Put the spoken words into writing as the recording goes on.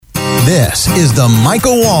This is the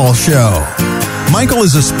Michael Wall Show. Michael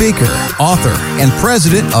is a speaker, author, and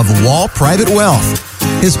president of Wall Private Wealth.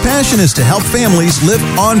 His passion is to help families live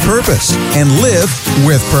on purpose and live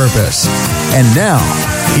with purpose. And now,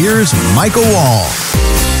 here's Michael Wall.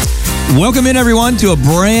 Welcome in, everyone, to a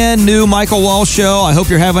brand new Michael Wall Show. I hope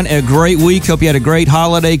you're having a great week. Hope you had a great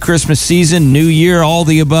holiday, Christmas season, New Year, all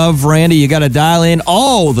the above. Randy, you got to dial in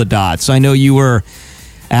all the dots. I know you were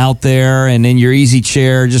out there and in your easy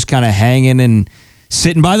chair, just kind of hanging and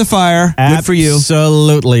sitting by the fire. Good for you.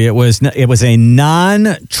 Absolutely. It was a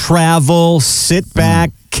non-travel,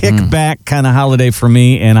 sit-back, kick-back kind of holiday for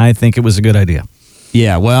me, and I think it was a good idea.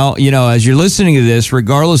 Yeah, well, you know, as you're listening to this,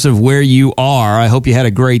 regardless of where you are, I hope you had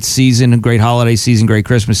a great season, a great holiday season, great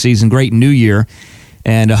Christmas season, great New Year.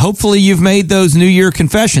 And hopefully you've made those New Year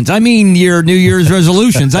confessions. I mean, your New Year's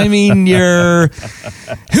resolutions. I mean, who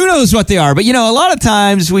knows what they are. But, you know, a lot of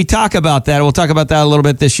times we talk about that. We'll talk about that a little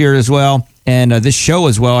bit this year as well. And this show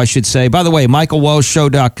as well, I should say. By the way,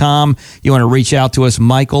 michaelwallshow.com. You want to reach out to us,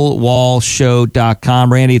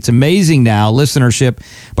 michaelwallshow.com. Randy, it's amazing now. Listenership,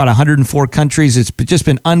 about 104 countries. It's just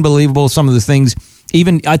been unbelievable. Some of the things,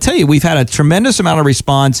 even, I tell you, we've had a tremendous amount of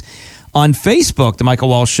response on Facebook, the Michael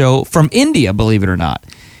Wall Show, from India, believe it or not.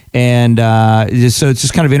 And so it's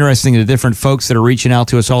just kind of interesting, the different folks that are reaching out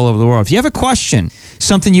to us all over the world. If you have a question,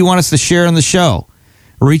 something you want us to share on the show,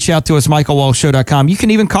 reach out to us, michaelwallshow.com. You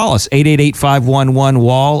can even call us,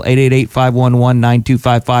 888-511-WALL,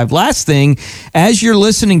 888-511-9255. Last thing, as you're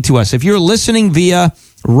listening to us, if you're listening via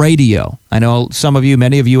radio, I know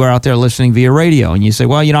many of you are out there listening via radio, and you say,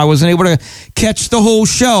 well, you know, I wasn't able to catch the whole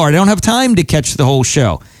show, or I don't have time to catch the whole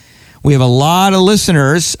show. We have a lot of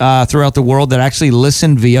listeners throughout the world that actually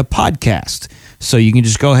listen via podcast. So you can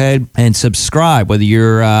just go ahead and subscribe, whether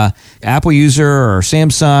you're an Apple user or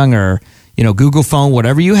Samsung or, you know, Google phone,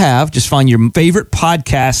 whatever you have. Just find your favorite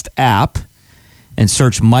podcast app and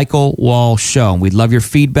search Michael Wall Show. We'd love your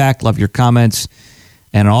feedback, love your comments,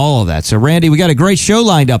 and all of that. So, Randy, we got a great show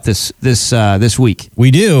lined up this week.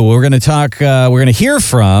 We do. We're going to talk. We're going to hear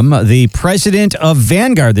from the president of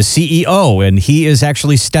Vanguard, the CEO, and he is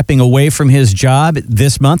actually stepping away from his job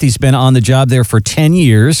this month. He's been on the job there for 10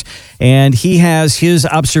 years, and he has his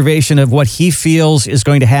observation of what he feels is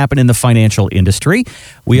going to happen in the financial industry.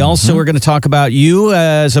 We also are going to talk about you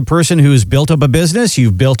as a person who's built up a business.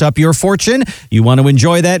 You've built up your fortune. You want to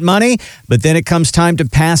enjoy that money, but then it comes time to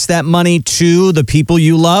pass that money to the people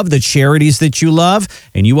you love, the charities that you love,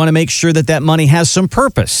 and you want to make sure that that money has some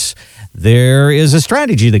purpose. There is a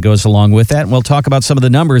strategy that goes along with that, and we'll talk about some of the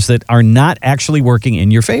numbers that are not actually working in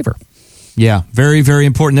your favor. Yeah, very, very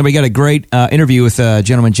important. Then we got a great interview with a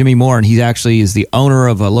gentleman, Jimmy Moore, and he actually is the owner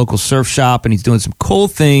of a local surf shop, and he's doing some cool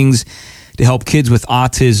things to help kids with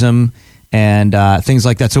autism and things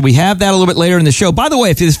like that. So we have that a little bit later in the show. By the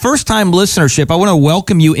way, if it's first-time listenership, I want to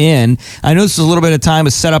welcome you in. I know this is a little bit of time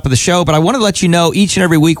to set up of the show, but I want to let you know each and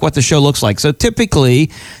every week what the show looks like. So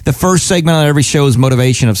typically, the first segment on every show is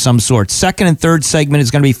motivation of some sort. Second and third segment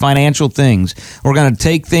is going to be financial things. We're going to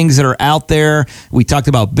take things that are out there. We talked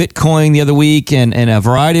about Bitcoin the other week and a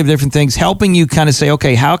variety of different things, helping you kind of say,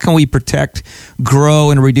 okay, how can we protect,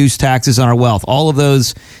 grow, and reduce taxes on our wealth? All of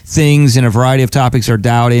those things and a variety of topics are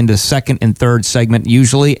dialed into second and third segment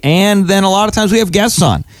usually, and then a lot of times we have guests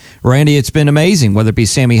on. Randy, it's been amazing, whether it be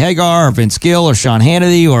Sammy Hagar or Vince Gill or Sean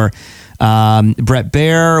Hannity or Brett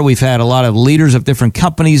Baer. We've had a lot of leaders of different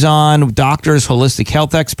companies on, doctors, holistic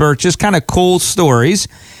health experts, just kind of cool stories,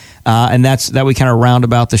 and that we kind of round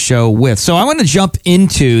about the show with. So I want to jump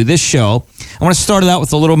into this show. I want to start it out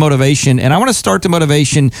with a little motivation, and I want to start the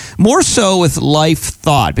motivation more so with life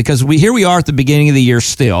thought, because here we are at the beginning of the year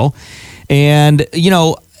still, and, you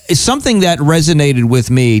know, it's something that resonated with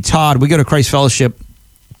me. Todd, we go to Christ Fellowship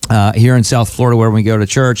here in South Florida where we go to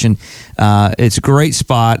church, and it's a great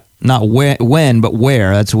spot. Not when, but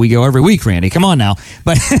where. That's where we go every week, Randy. Come on now.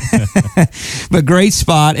 But but great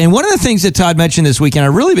spot. And one of the things that Todd mentioned this weekend,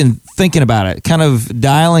 I've really been thinking about it, kind of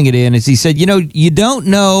dialing it in, is he said, you know, you don't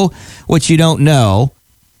know what you don't know,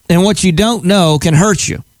 and what you don't know can hurt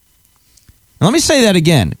you. Let me say that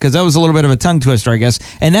again, because that was a little bit of a tongue twister, I guess.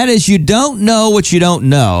 And that is, you don't know what you don't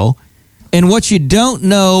know, and what you don't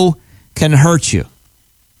know can hurt you.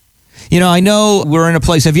 You know, I know we're in a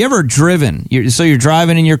place. Have you ever driven? You're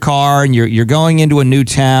driving in your car, and you're going into a new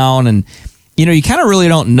town, and, you know, you kind of really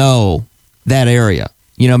don't know that area.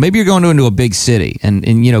 You know, maybe you're going into a big city, and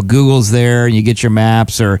you know, Google's there, and you get your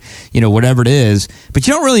maps or, you know, whatever it is, but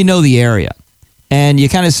you don't really know the area. And you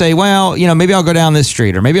kind of say, well, maybe I'll go down this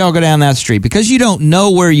street or maybe I'll go down that street. Because you don't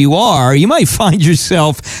know where you are, you might find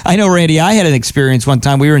yourself, I know, Randy, I had an experience one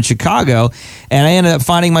time. We were in Chicago, and I ended up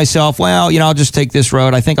finding myself, well, I'll just take this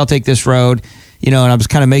road. I think I'll take this road, and I was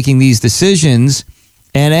kind of making these decisions,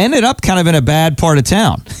 and I ended up kind of in a bad part of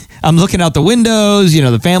town. I'm looking out the windows,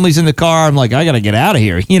 the family's in the car. I'm like, I got to get out of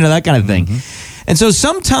here, that kind of thing. Mm-hmm. And so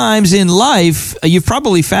sometimes in life, you've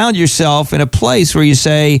probably found yourself in a place where you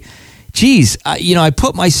say, geez, I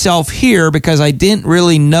put myself here because I didn't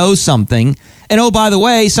really know something. And oh, by the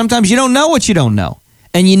way, sometimes you don't know what you don't know.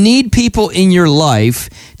 And you need people in your life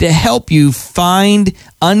to help you find,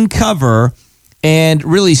 uncover, and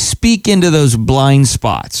really speak into those blind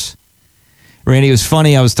spots. Randy, it was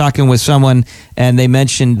funny. I was talking with someone, and they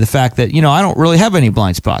mentioned the fact that, I don't really have any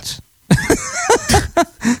blind spots.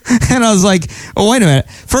 And I was like, oh, wait a minute.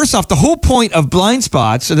 First off, the whole point of blind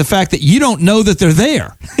spots are the fact that you don't know that they're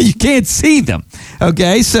there. You can't see them.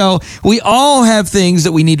 Okay? So we all have things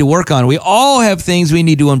that we need to work on. We all have things we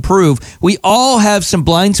need to improve. We all have some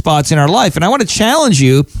blind spots in our life. And I want to challenge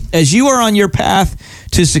you as you are on your path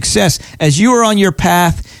to success, as you are on your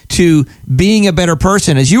path to being a better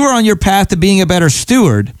person, as you are on your path to being a better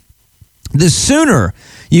steward, the sooner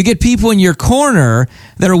you get people in your corner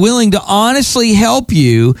that are willing to honestly help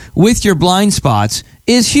you with your blind spots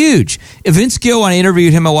is huge. Vince Gill, when I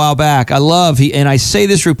interviewed him a while back, and I say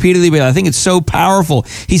this repeatedly, but I think it's so powerful.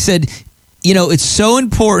 He said, it's so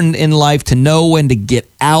important in life to know when to get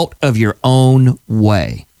out of your own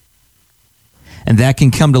way. And that can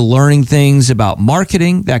come to learning things about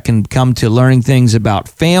marketing. That can come to learning things about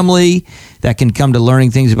family. That can come to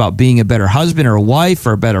learning things about being a better husband or a wife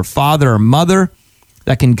or a better father or mother.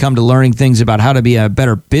 That can come to learning things about how to be a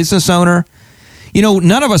better business owner.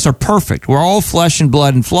 None of us are perfect. We're all flesh and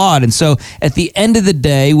blood and flawed. And so at the end of the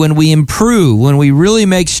day, when we improve, when we really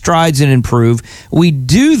make strides and improve, we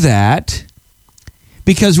do that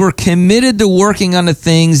because we're committed to working on the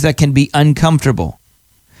things that can be uncomfortable.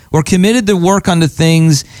 We're committed to work on the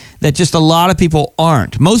things that just a lot of people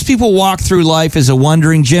aren't. Most people walk through life as a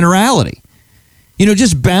wandering generality.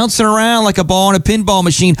 Just bouncing around like a ball in a pinball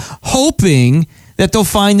machine, hoping that they'll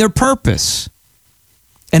find their purpose.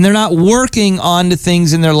 And they're not working on the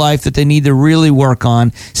things in their life that they need to really work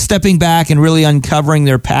on, stepping back and really uncovering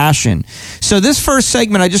their passion. So this first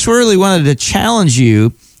segment, I just really wanted to challenge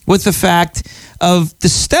you with the fact of the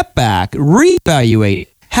step back, reevaluate,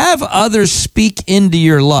 have others speak into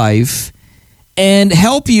your life and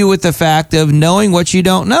help you with the fact of knowing what you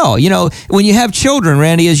don't know. When you have children,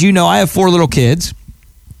 Randy, as you know, I have 4 little kids,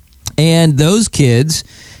 and those kids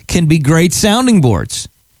can be great sounding boards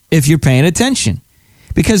if you're paying attention,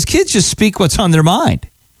 because kids just speak what's on their mind.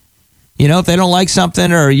 If they don't like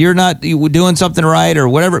something or you're not doing something right or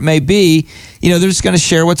whatever it may be, they're just going to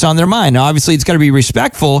share what's on their mind. Now, obviously, it's got to be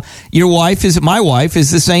respectful. My wife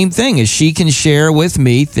is the same thing, as she can share with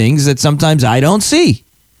me things that sometimes I don't see.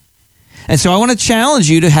 And so I want to challenge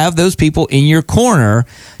you to have those people in your corner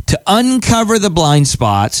to uncover the blind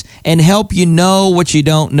spots and help you know what you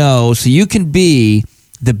don't know so you can be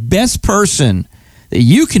the best person that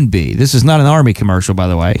you can be. This is not an Army commercial, by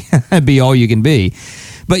the way. Be all you can be.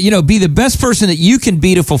 But, be the best person that you can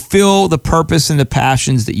be to fulfill the purpose and the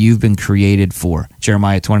passions that you've been created for.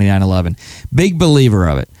 Jeremiah 29:11. Big believer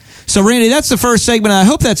of it. So, Randy, that's the first segment. I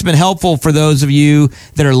hope that's been helpful for those of you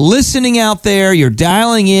that are listening out there. You're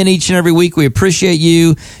dialing in each and every week. We appreciate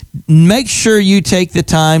you. Make sure you take the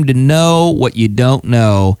time to know what you don't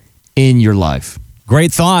know in your life.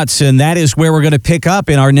 Great thoughts, and that is where we're going to pick up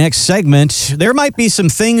in our next segment. There might be some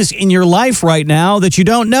things in your life right now that you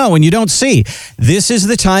don't know and you don't see. This is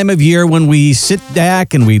the time of year when we sit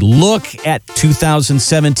back and we look at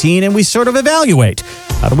 2017 and we sort of evaluate.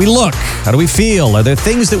 How do we look? How do we feel? Are there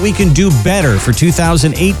things that we can do better for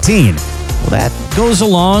 2018? Well, that goes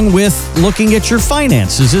along with looking at your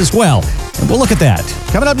finances as well. And we'll look at that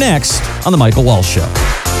coming up next on The Michael Walsh Show.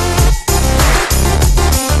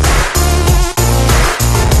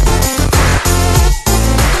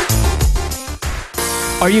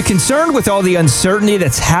 Are you concerned with all the uncertainty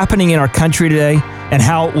that's happening in our country today and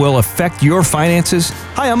how it will affect your finances?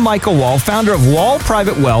 Hi, I'm Michael Wall, founder of Wall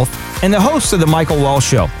Private Wealth and the host of The Michael Wall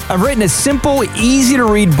Show. I've written a simple,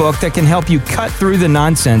 easy-to-read book that can help you cut through the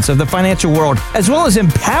nonsense of the financial world, as well as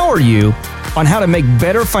empower you on how to make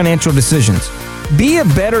better financial decisions. Be a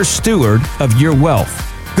better steward of your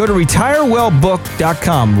wealth. Go to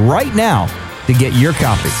retirewellbook.com right now to get your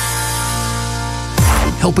copy.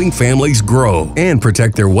 Helping families grow and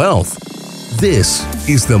protect their wealth. This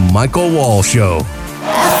is The Michael Wall Show.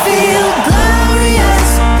 I feel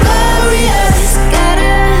glorious, glorious. Got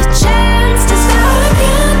a chance to start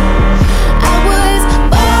again. I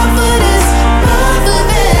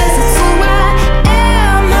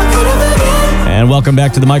welcome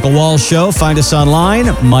back to the Michael Wall Show. Find us online,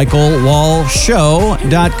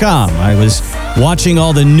 michaelwallshow.com. I was watching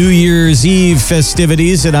all the New Year's Eve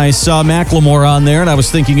festivities, and I saw Macklemore on there, and I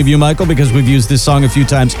was thinking of you, Michael, because we've used this song a few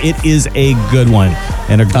times. It is a good one,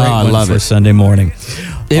 and a great one for Sunday morning.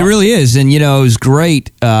 It really is, and, it was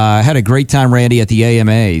great. I had a great time, Randy, at the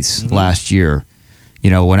AMAs last year.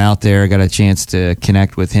 Went out there, got a chance to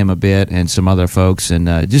connect with him a bit and some other folks, and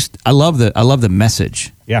I love the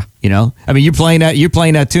message. Yeah, I mean, you're playing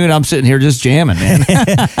that tune. I'm sitting here just jamming, man.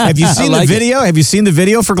 Have you seen the video? Have you seen the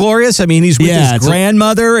video for Glorious? I mean, he's with his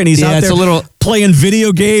grandmother, and he's out there playing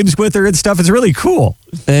video games with her and stuff. It's really cool.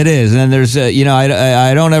 It is, and there's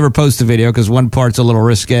I don't ever post a video because one part's a little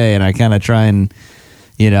risque, and I kind of try and.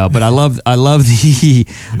 But I love the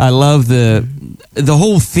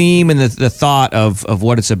whole theme and the thought of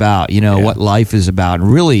what it's about, what life is about,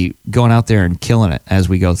 and really going out there and killing it as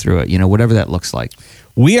we go through it, whatever that looks like.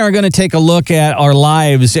 We are going to take a look at our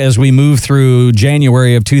lives as we move through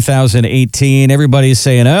January of 2018. Everybody's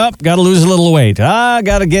saying, got to lose a little weight.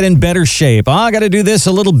 Got to get in better shape. Got to do this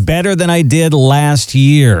a little better than I did last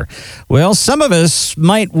year. Well, some of us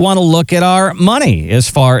might want to look at our money as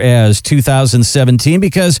far as 2017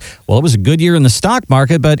 because, well, it was a good year in the stock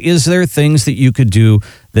market, but is there things that you could do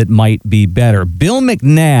that might be better? Bill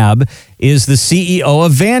McNabb is the CEO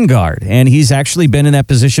of Vanguard, and he's actually been in that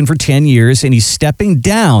position for 10 years, and he's stepping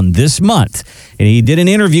down this month. And he did an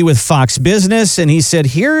interview with Fox Business, and he said,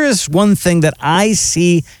 here is one thing that I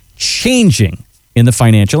see changing in the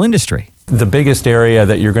financial industry. The biggest area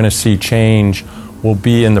that you're going to see change will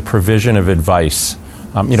be in the provision of advice.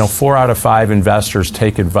 4 out of 5 investors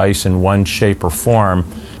take advice in one shape or form.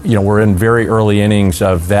 We're in very early innings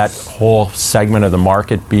of that whole segment of the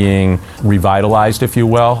market being revitalized, if you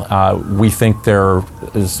will. We think there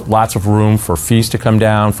is lots of room for fees to come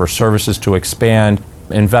down, for services to expand.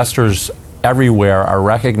 Investors everywhere are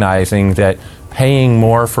recognizing that paying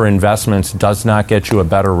more for investments does not get you a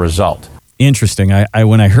better result. Interesting. I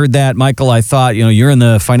when I heard that, Michael, I thought, you're in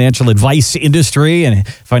the financial advice industry and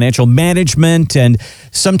financial management, and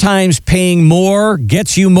sometimes paying more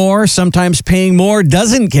gets you more. Sometimes paying more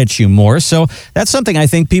doesn't get you more. So that's something I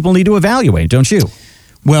think people need to evaluate, don't you?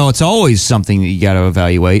 Well, it's always something that you got to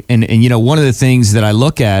evaluate. And one of the things that I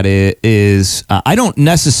look at is I don't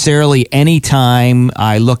necessarily, anytime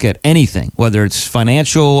I look at anything, whether it's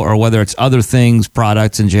financial or whether it's other things,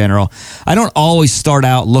 products in general, I don't always start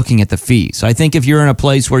out looking at the fees. I think if you're in a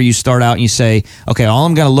place where you start out and you say, okay, all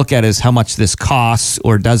I'm going to look at is how much this costs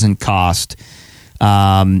or doesn't cost,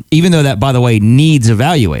 even though that, by the way, needs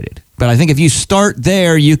evaluated. But I think if you start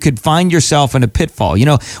there, you could find yourself in a pitfall.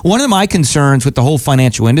 One of my concerns with the whole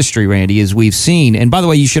financial industry, Randy, is we've seen, and by the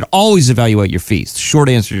way, you should always evaluate your fees. Short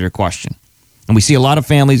answer to your question. And we see a lot of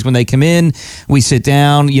families when they come in, we sit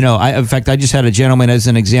down. In fact, I just had a gentleman as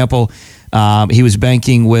an example. He was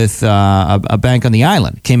banking with a bank on the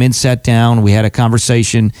island. Came in, sat down. We had a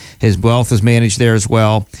conversation. His wealth is managed there as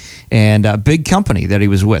well. And a big company that he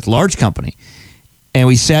was with, large company. And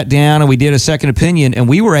we sat down and we did a second opinion, and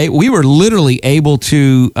we were literally able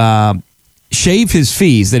to shave his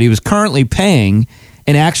fees that he was currently paying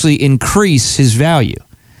and actually increase his value.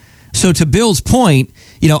 So to Bill's point,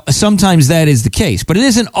 sometimes that is the case, but it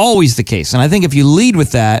isn't always the case. And I think if you lead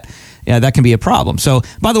with that, that can be a problem. So,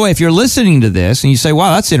 by the way, if you're listening to this and you say,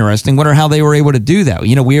 wow, that's interesting, wonder how they were able to do that.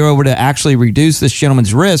 We were able to actually reduce this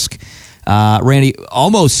gentleman's risk, Randy,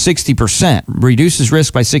 almost 60%, reduce his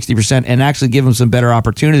risk by 60% and actually give him some better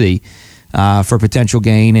opportunity for potential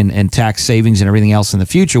gain and tax savings and everything else in the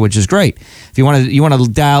future, which is great. If you want to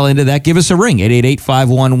dial into that, give us a ring,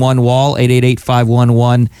 888-511-WALL,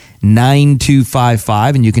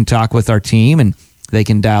 888-511-9255, and you can talk with our team, and they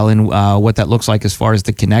can dial in what that looks like as far as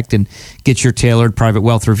to connect and get your tailored private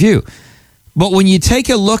wealth review. But when you take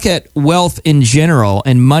a look at wealth in general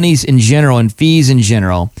and monies in general and fees in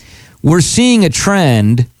general, we're seeing a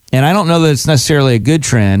trend, and I don't know that it's necessarily a good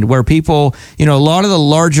trend, where people, a lot of the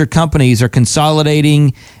larger companies are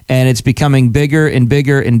consolidating and it's becoming bigger and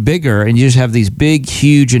bigger and bigger, and you just have these big,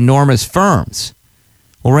 huge, enormous firms.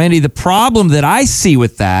 Well, Randy, the problem that I see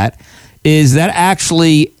with that is that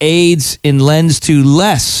actually aids and lends to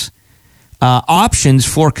less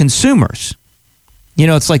options for consumers.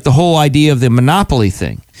 It's like the whole idea of the monopoly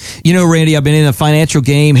thing. Randy, I've been in the financial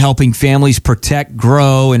game helping families protect,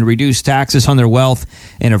 grow, and reduce taxes on their wealth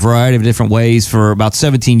in a variety of different ways for about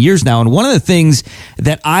 17 years now. And one of the things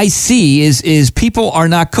that I see is people are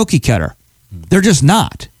not cookie cutter. They're just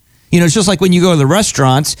not. It's just like when you go to the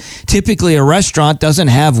restaurants, typically a restaurant doesn't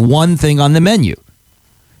have one thing on the menu.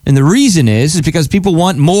 And the reason is because people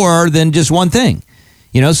want more than just one thing.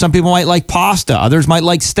 Some people might like pasta, others might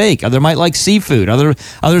like steak, others might like seafood,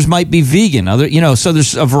 others might be vegan, so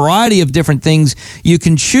there's a variety of different things you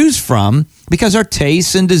can choose from because our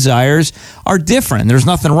tastes and desires are different. There's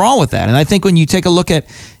nothing wrong with that. And I think when you take a look at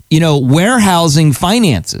warehousing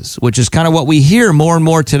finances, which is kind of what we hear more and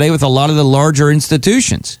more today with a lot of the larger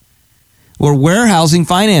institutions, where warehousing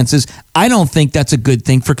finances, I don't think that's a good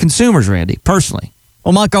thing for consumers, Randy, personally.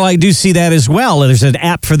 Well, Michael, I do see that as well. There's an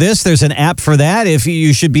app for this. There's an app for that. If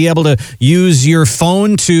you should be able to use your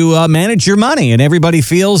phone to manage your money, and everybody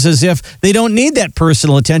feels as if they don't need that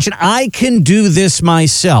personal attention. I can do this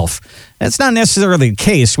myself. That's not necessarily the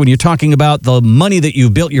case when you're talking about the money that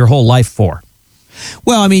you've built your whole life for.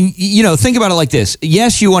 Well, I mean, think about it like this.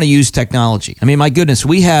 Yes, you want to use technology. I mean, my goodness,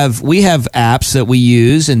 we have apps that we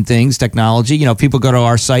use and things, technology. People go to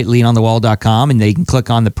our site, leanonthewall.com, and they can click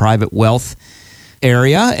on the private wealth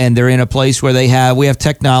area, and they're in a place where we have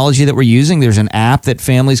technology that we're using. There's an app that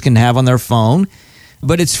families can have on their phone,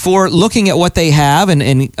 but it's for looking at what they have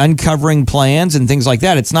and uncovering plans and things like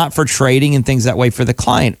that. It's not for trading and things that way for the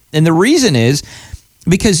client. And the reason is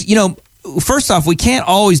because, first off, we can't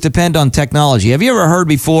always depend on technology. Have you ever heard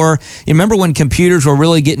before, you remember when computers were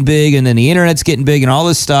really getting big and then the internet's getting big and all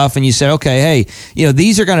this stuff, and you said, okay, hey,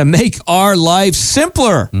 these are going to make our lives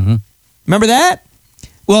simpler. Mm-hmm. Remember that?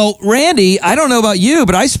 Well, Randy, I don't know about you,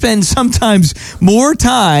 but I spend sometimes more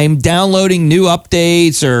time downloading new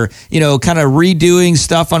updates or, kind of redoing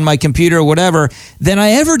stuff on my computer or whatever than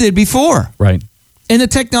I ever did before. Right. And the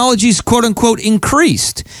technology's quote unquote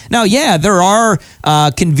increased. Now, yeah, there are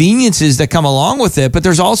conveniences that come along with it, but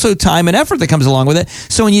there's also time and effort that comes along with it.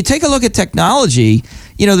 So when you take a look at technology,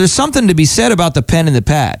 there's something to be said about the pen and the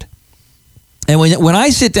pad. And when I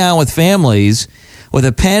sit down with families with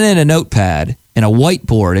a pen and a notepad and a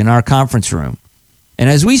whiteboard in our conference room, and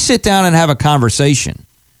as we sit down and have a conversation,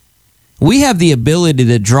 we have the ability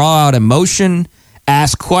to draw out emotion,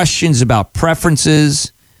 ask questions about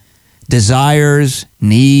preferences, desires,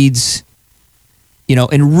 needs,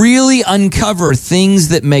 and really uncover things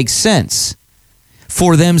that make sense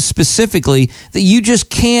for them specifically that you just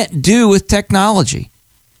can't do with technology.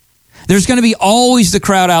 There's going to be always the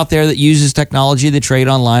crowd out there that uses technology to trade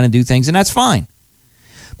online and do things, and that's fine.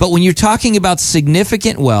 But when you're talking about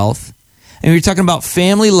significant wealth, and you're talking about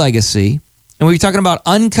family legacy, and we're talking about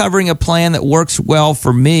uncovering a plan that works well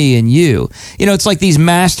for me and you. It's like these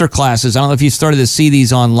master classes. I don't know if you started to see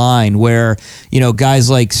these online where, guys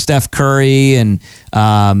like Steph Curry and,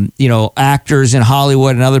 actors in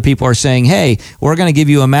Hollywood and other people are saying, hey, we're going to give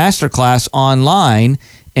you a master class online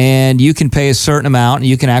and you can pay a certain amount and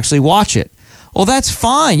you can actually watch it. Well, that's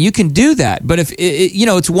fine. You can do that. But if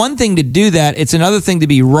it's one thing to do that. It's another thing to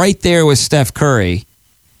be right there with Steph Curry.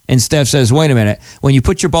 And Steph says, wait a minute, when you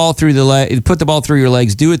put your ball through put the ball through your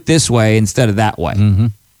legs, do it this way instead of that way. Mm-hmm.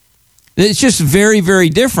 It's just very, very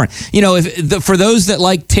different. For those that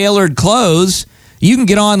like tailored clothes, you can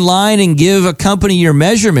get online and give a company your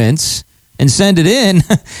measurements and send it in,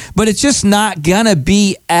 but it's just not going to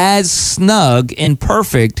be as snug and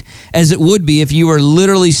perfect as it would be if you were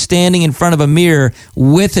literally standing in front of a mirror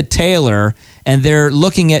with a tailor and they're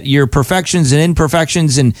looking at your perfections and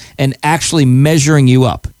imperfections and actually measuring you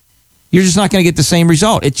up. You're just not going to get the same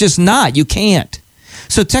result. It's just not. You can't.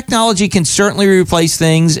 So technology can certainly replace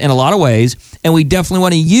things in a lot of ways, and we definitely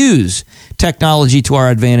want to use technology to our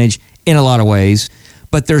advantage in a lot of ways,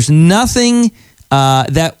 but there's nothing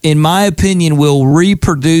that, in my opinion, will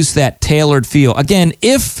reproduce that tailored feel. Again,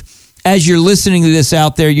 if, as you're listening to this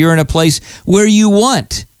out there, you're in a place where you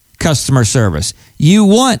want customer service, you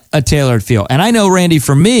want a tailored feel. And I know, Randy,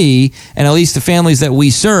 for me, and at least the families that we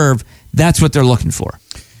serve, that's what they're looking for.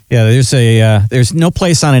 Yeah, there's no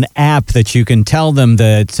place on an app that you can tell them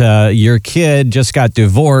that your kid just got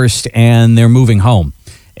divorced and they're moving home.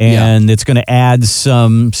 And it's going to add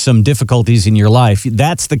some difficulties in your life.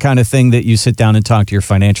 That's the kind of thing that you sit down and talk to your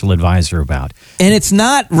financial advisor about. And it's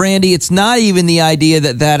not, Randy, it's not even the idea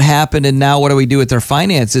that happened and now what do we do with their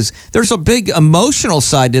finances. There's a big emotional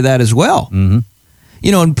side to that as well. Mm-hmm.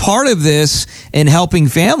 And part of this in helping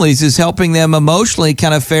families is helping them emotionally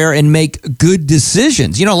kind of fare and make good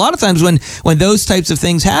decisions. A lot of times when those types of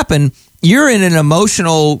things happen, you're in an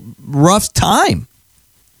emotional rough time.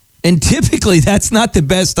 And typically, that's not the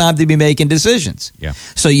best time to be making decisions. Yeah.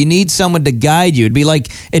 So you need someone to guide you. It'd be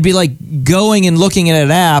like going and looking at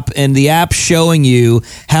an app, and the app showing you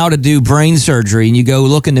how to do brain surgery, and you go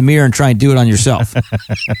look in the mirror and try and do it on yourself.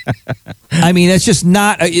 I mean, that's just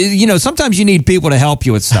not. Sometimes you need people to help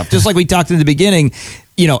you with stuff. Just like we talked in the beginning,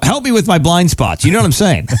 help me with my blind spots. You know what I'm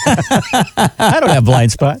saying? I don't have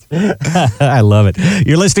blind spots. I love it.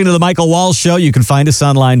 You're listening to The Michael Wall Show. You can find us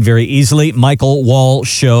online very easily,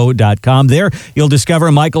 michaelwallshow.com. There, you'll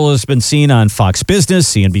discover Michael has been seen on Fox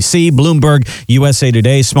Business, CNBC, Bloomberg, USA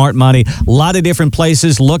Today, Smart Money, a lot of different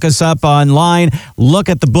places. Look us up online. Look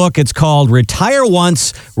at the book. It's called Retire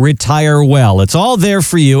Once, Retire Well. It's all there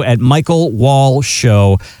for you at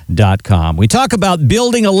michaelwallshow.com. We talk about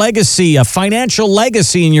building a legacy, a financial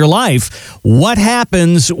legacy in your life. What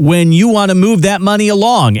happens when you want to move that money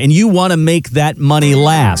along and you want to make that money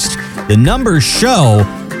last? The numbers show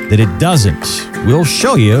that it doesn't. We'll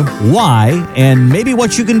show you why and maybe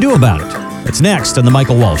what you can do about it. It's next on The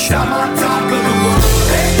Michael Wall Show.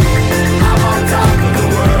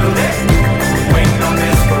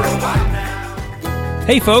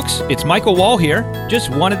 Hey folks, it's Michael Wall here. Just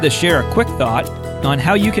wanted to share a quick thought on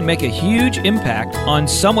how you can make a huge impact on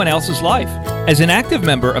someone else's life. As an active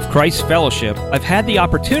member of Christ Fellowship, I've had the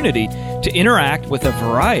opportunity to interact with a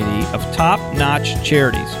variety of top-notch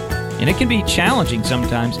charities. And it can be challenging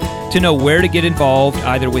sometimes to know where to get involved,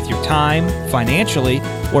 either with your time, financially,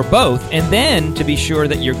 or both, and then to be sure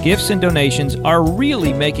that your gifts and donations are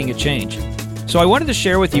really making a change. So I wanted to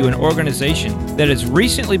share with you an organization that has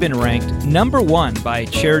recently been ranked #1 by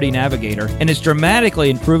Charity Navigator and is dramatically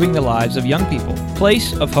improving the lives of young people.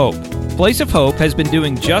 Place of Hope. Place of Hope has been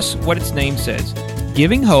doing just what its name says,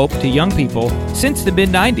 giving hope to young people since the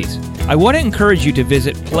mid-90s. I want to encourage you to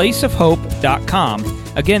visit placeofhope.com.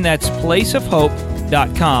 Again, that's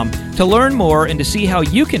placeofhope.com to learn more and to see how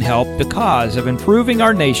you can help the cause of improving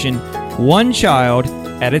our nation one child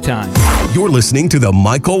at a time. You're listening to The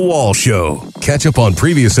Michael Wall Show. Catch up on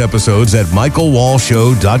previous episodes at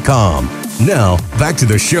michaelwallshow.com. Now, back to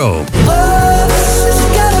the show.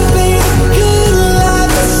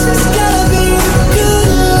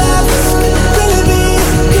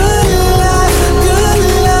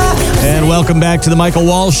 And welcome back to The Michael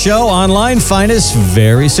Wall Show. Online, find us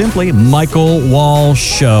very simply,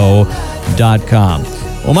 michaelwallshow.com.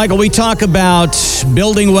 Well, Michael, we talk about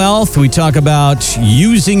building wealth. We talk about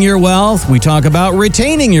using your wealth. We talk about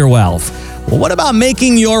retaining your wealth. Well, what about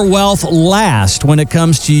making your wealth last when it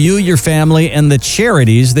comes to you, your family, and the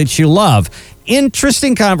charities that you love?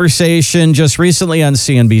 Interesting conversation just recently on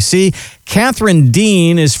CNBC. Catherine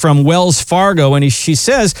Dean is from Wells Fargo, and she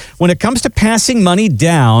says when it comes to passing money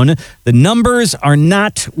down, the numbers are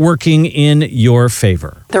not working in your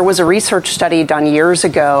favor. There was a research study done years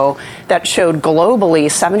ago that showed globally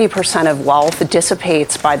 70% of wealth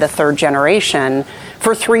dissipates by the third generation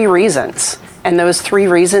for 3 reasons. And those 3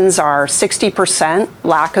 reasons are 60%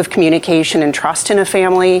 lack of communication and trust in a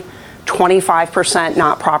family, 25%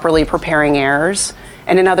 not properly preparing heirs,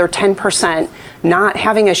 and another 10% not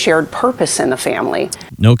having a shared purpose in the family.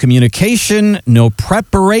 No communication, no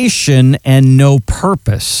preparation, and no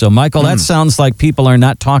purpose. So, Michael, that sounds like people are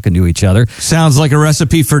not talking to each other. Sounds like a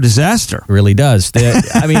recipe for disaster. It really does.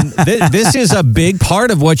 I mean, this is a big part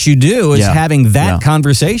of what you do is having that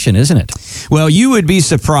conversation, isn't it? Well, you would be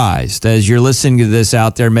surprised as you're listening to this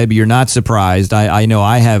out there. Maybe you're not surprised. I know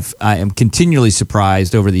I am continually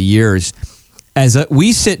surprised over the years as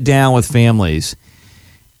we sit down with families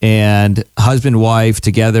and husband, wife,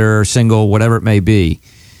 together, single, whatever it may be.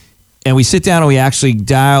 And we sit down and we actually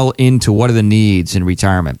dial into what are the needs in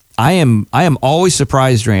retirement. I am always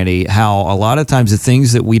surprised, Randy, how a lot of times the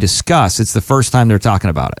things that we discuss, it's the first time they're talking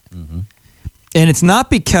about it. Mm-hmm. And it's not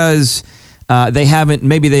because they haven't,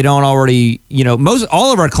 maybe they don't already,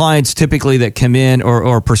 all of our clients typically that come in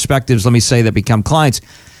or perspectives, let me say, that become clients,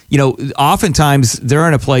 oftentimes they're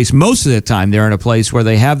in a place, most of the time they're in a place where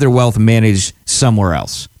they have their wealth managed somewhere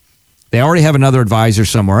else. They already have another advisor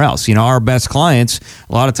somewhere else. Our best clients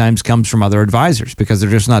a lot of times comes from other advisors because they're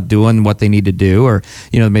just not doing what they need to do, or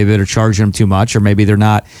maybe they're charging them too much, or maybe they're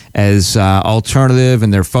not as alternative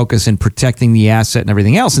and they're focused in protecting the asset and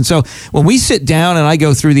everything else. And so when we sit down and I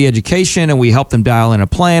go through the education and we help them dial in a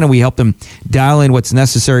plan and we help them dial in what's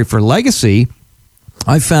necessary for legacy,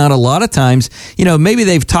 I found a lot of times, maybe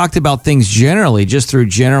they've talked about things generally, just through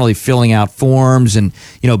generally filling out forms and,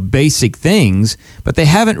 basic things, but they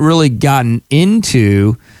haven't really gotten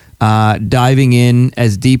into diving in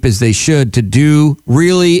as deep as they should to do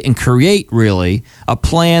really and create really a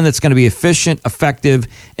plan that's going to be efficient, effective,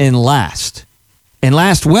 and last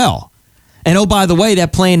well. And oh, by the way,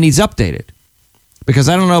 that plan needs updated. Because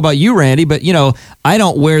I don't know about you, Randy, but, I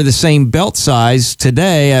don't wear the same belt size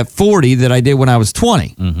today at 40 that I did when I was 20.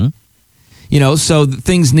 Mm-hmm. So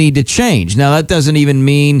things need to change. Now, that doesn't even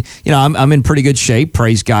mean, I'm in pretty good shape.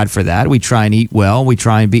 Praise God for that. We try and eat well. We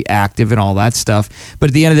try and be active and all that stuff. But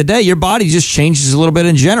at the end of the day, your body just changes a little bit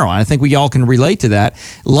in general. And I think we all can relate to that.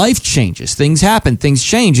 Life changes. Things happen. Things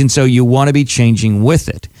change. And so you want to be changing with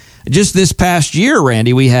it. Just this past year,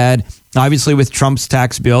 Randy, we had, obviously, with Trump's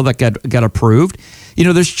tax bill that got approved,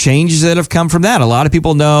 there's changes that have come from that. A lot of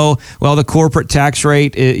people know, well, the corporate tax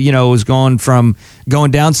rate, is going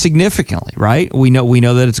down significantly, right? We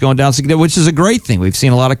know that it's going down significantly, which is a great thing. We've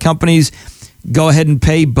seen a lot of companies go ahead and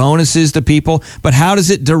pay bonuses to people, but how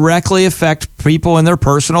does it directly affect people in their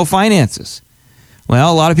personal finances?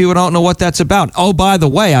 Well, a lot of people don't know what that's about. Oh, by the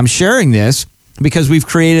way, I'm sharing this because we've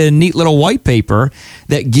created a neat little white paper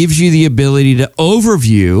that gives you the ability to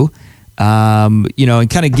overview and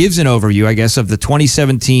kind of gives an overview, I guess, of the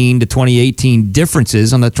 2017 to 2018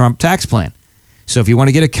 differences on the Trump tax plan. So if you want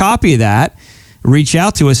to get a copy of that, reach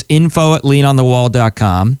out to us,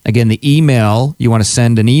 info@leanonthewall.com. Again, the email you want to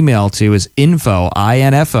send an email to is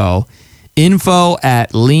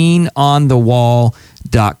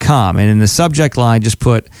info@leanonthewall.com. And in the subject line, just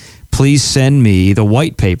put, please send me the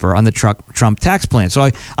white paper on the Trump tax plan.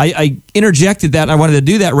 So I interjected that. I wanted to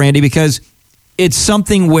do that, Randy, because it's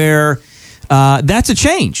something where that's a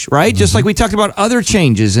change, right? Mm-hmm. Just like we talked about other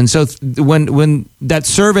changes. And so when that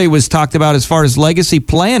survey was talked about as far as legacy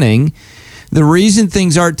planning, the reason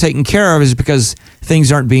things aren't taken care of is because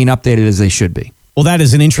things aren't being updated as they should be. Well, that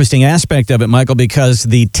is an interesting aspect of it, Michael, because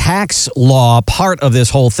the tax law part of this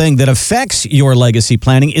whole thing that affects your legacy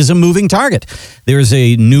planning is a moving target. There's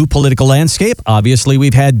a new political landscape. Obviously,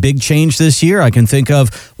 we've had big change this year. I can think of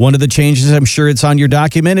one of the changes, I'm sure it's on your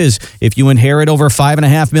document, is if you inherit over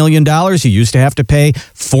 $5.5 million, you used to have to pay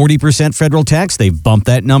 40% federal tax. They've bumped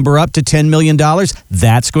that number up to $10 million.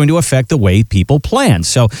 That's going to affect the way people plan.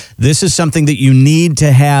 So this is something that you need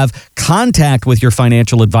to have contact with your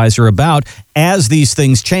financial advisor about. As these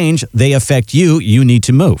things change, they affect you. You need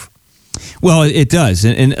to move. Well, it does.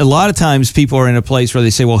 And a lot of times people are in a place where they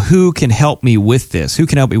say, well, who can help me with this? Who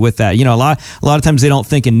can help me with that? A lot of times they don't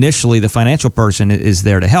think initially the financial person is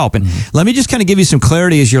there to help. And let me just kind of give you some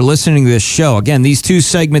clarity as you're listening to this show. Again, these two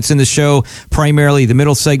segments in the show, primarily the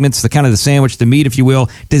middle segments, the kind of the sandwich, the meat, if you will,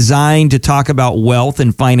 designed to talk about wealth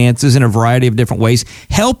and finances in a variety of different ways,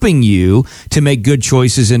 helping you to make good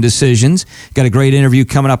choices and decisions. Got a great interview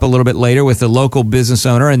coming up a little bit later with a local business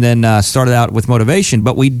owner, and then started out with motivation.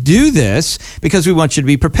 But we do this because we want you to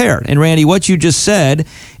be prepared. And Randy, what you just said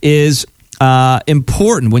is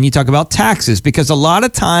important when you talk about taxes, because a lot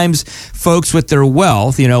of times folks with their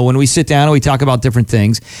wealth, when we sit down and we talk about different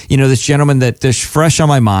things, this gentleman that's fresh on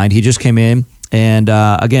my mind, he just came in and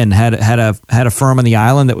again had a firm on the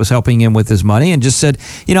island that was helping him with his money, and just said,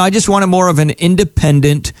 I just wanted more of an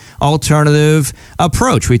independent alternative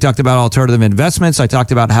approach. We talked about alternative investments. I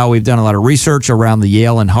talked about how we've done a lot of research around the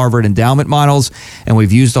Yale and Harvard endowment models, and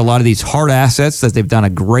we've used a lot of these hard assets that they've done a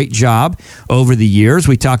great job over the years.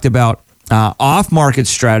 We talked about off-market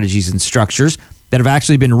strategies and structures that have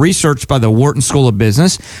actually been researched by the Wharton School of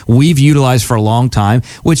Business, we've utilized for a long time,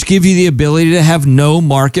 which give you the ability to have no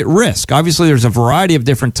market risk. Obviously, there's a variety of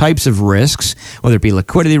different types of risks, whether it be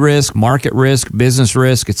liquidity risk, market risk, business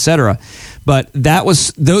risk, etc. But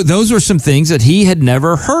those were some things that he had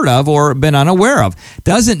never heard of or been unaware of.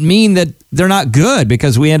 Doesn't mean that they're not good,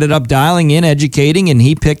 because we ended up dialing in, educating, and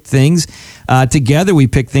he picked things together. We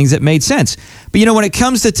picked things that made sense. But when it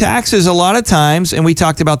comes to taxes, a lot of times, and we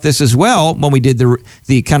talked about this as well when we did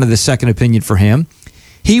the kind of the second opinion for him,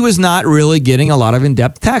 he was not really getting a lot of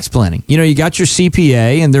in-depth tax planning. You got your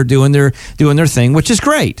CPA, and they're doing their thing, which is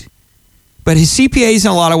great. But his CPAs,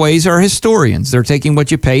 in a lot of ways, are historians. They're taking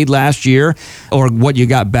what you paid last year or what you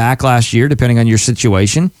got back last year, depending on your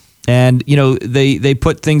situation. And, they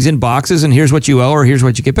put things in boxes, and here's what you owe or here's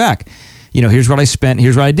what you get back. Here's what I spent,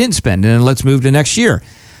 here's what I didn't spend, and then let's move to next year.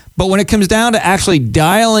 But when it comes down to actually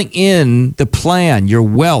dialing in the plan, your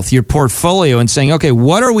wealth, your portfolio, and saying, okay,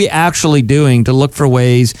 what are we actually doing to look for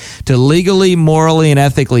ways to legally, morally, and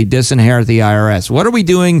ethically disinherit the IRS? What are we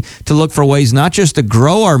doing to look for ways not just to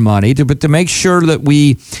grow our money, but to make sure that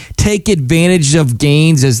we take advantage of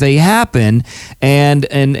gains as they happen, and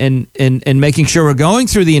making sure we're going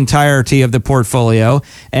through the entirety of the portfolio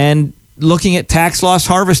and looking at tax loss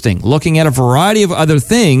harvesting, looking at a variety of other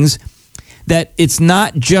things, that it's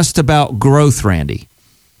not just about growth, Randy.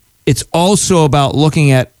 It's also about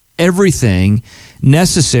looking at everything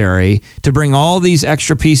necessary to bring all these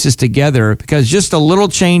extra pieces together, because just a little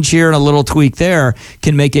change here and a little tweak there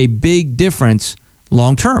can make a big difference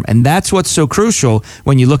long term. And that's what's so crucial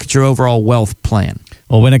when you look at your overall wealth plan.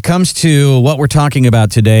 Well, when it comes to what we're talking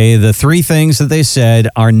about today, the three things that they said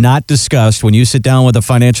are not discussed when you sit down with a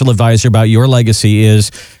financial advisor about your legacy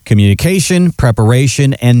is communication,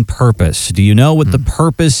 preparation, and purpose. Do you know what the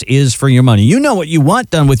purpose is for your money? You know what you want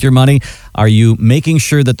done with your money. Are you making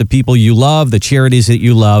sure that the people you love, the charities that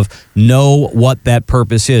you love, know what that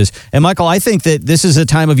purpose is? And Michael, I think that this is a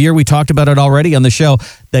time of year, we talked about it already on the show,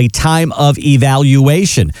 the time of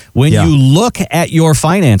evaluation. When you look at your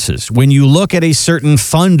finances, when you look at a certain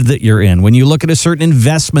fund that you're in, when you look at a certain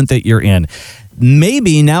investment that you're in,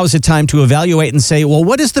 maybe now is the time to evaluate and say, well,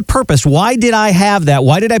 what is the purpose? Why did I have that?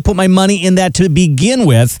 Why did I put my money in that to begin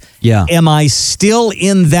with? Yeah. Am I still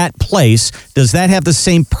in that place? Does that have the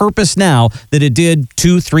same purpose now that it did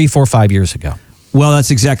 2, 3, 4, 5 years ago? Well,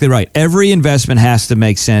 that's exactly right. Every investment has to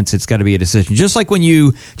make sense. It's got to be a decision. Just like when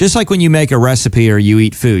you make a recipe or you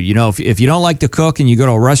eat food. You know, if you don't like to cook and you go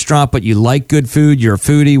to a restaurant but you like good food, you're a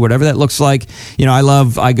foodie, whatever that looks like. You know,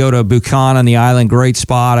 I go to Buchan on the island, great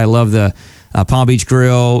spot. I love the Palm Beach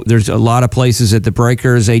Grill. There's a lot of places at the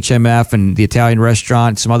Breakers, HMF, and the Italian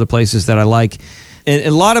restaurant, some other places that I like. And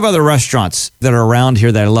a lot of other restaurants that are around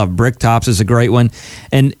here that I love. Bricktops is a great one.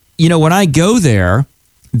 And, you know, when I go there,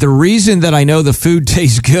 the reason that I know the food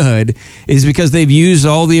tastes good is because they've used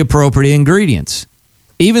all the appropriate ingredients.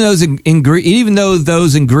 Even though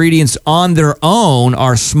those ingredients on their own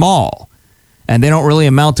are small and they don't really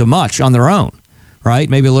amount to much on their own, right?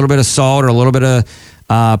 Maybe a little bit of salt or a little bit of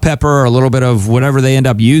pepper or a little bit of whatever they end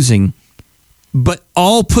up using, but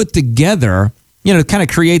all put together, you know, it kind of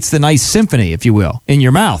creates the nice symphony, if you will, in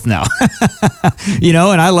your mouth now. You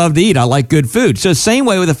know, and I love to eat. I like good food. So same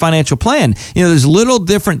way with a financial plan. You know, there's little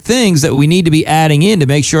different things that we need to be adding in to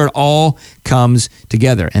make sure it all comes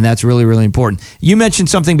together. And that's really, really important. You mentioned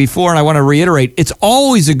something before, and I want to reiterate, it's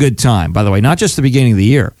always a good time, by the way, not just the beginning of the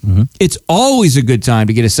year. Mm-hmm. It's always a good time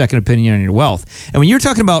to get a second opinion on your wealth. And when you're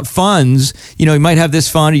talking about funds, you know, you might have this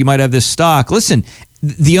fund or you might have this stock. Listen,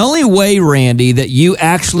 the only way, Randy, that you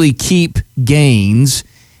actually keep gains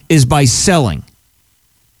is by selling.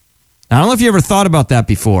 Now, I don't know if you ever thought about that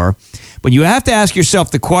before, but you have to ask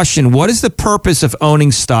yourself the question, what is the purpose of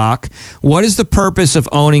owning stock? What is the purpose of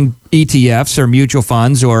owning ETFs or mutual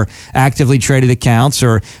funds or actively traded accounts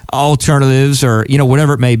or alternatives or, you know,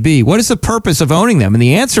 whatever it may be? What is the purpose of owning them? And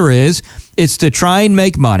the answer is, it's to try and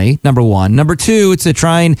make money, number one. Number two, it's to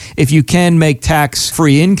try and, if you can, make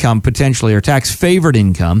tax-free income potentially or tax-favored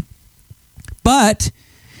income. But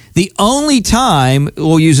the only time,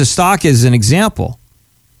 we'll use a stock as an example.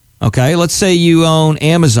 Okay, let's say you own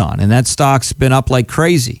Amazon and that stock's been up like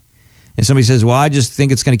crazy. And somebody says, well, I just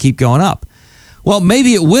think it's going to keep going up. Well,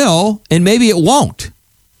 maybe it will and maybe it won't.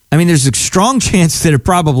 I mean, there's a strong chance that it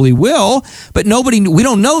probably will, but we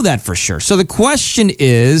don't know that for sure. So the question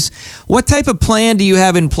is, what type of plan do you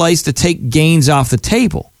have in place to take gains off the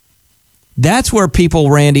table? That's where people,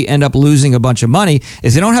 Randy, end up losing a bunch of money,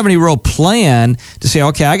 is they don't have any real plan to say,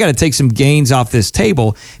 okay, I got to take some gains off this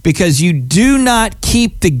table, because you do not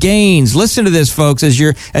keep the gains. Listen to this, folks, as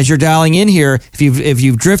you're dialing in here. If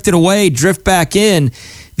you've drifted away, drift back in.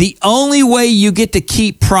 The only way you get to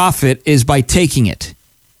keep profit is by taking it.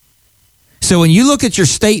 So when you look at your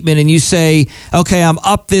statement and you say, okay, I'm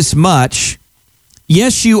up this much,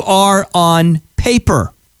 yes, you are on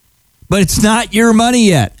paper, but it's not your money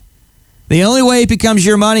yet. The only way it becomes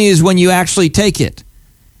your money is when you actually take it,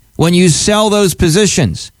 when you sell those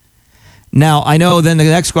positions. Now, I know then the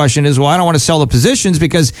next question is, well, I don't want to sell the positions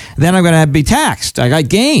because then I'm going to be taxed. I got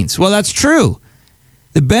gains. Well, that's true.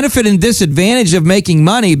 The benefit and disadvantage of making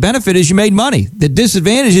money, benefit is you made money. The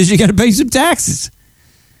disadvantage is you got to pay some taxes.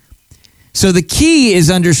 So the key is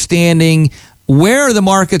understanding where the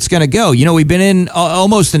market's going to go. You know, we've been in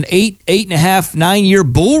almost an 8.5, 9-year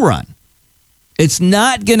bull run. It's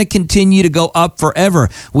not going to continue to go up forever.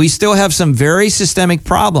 We still have some very systemic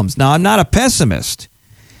problems. Now, I'm not a pessimist,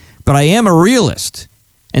 but I am a realist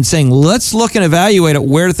and saying, let's look and evaluate at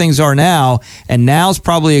where things are now. And now's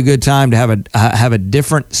probably a good time to have a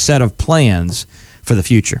different set of plans for the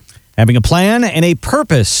future. Having a plan and a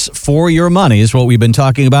purpose for your money is what we've been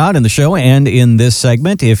talking about in the show and in this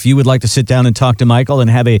segment. If you would like to sit down and talk to Michael and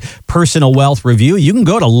have a personal wealth review, you can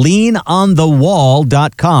go to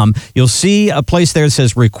leanonthewall.com. You'll see a place there that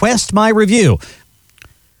says request my review.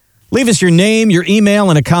 Leave us your name, your email,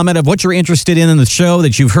 and a comment of what you're interested in the show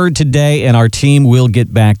that you've heard today, and our team will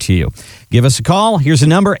get back to you. Give us a call. Here's a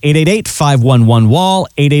number, 888-511-WALL,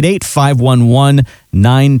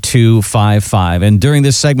 888-511-9255. And during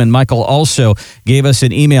this segment, Michael also gave us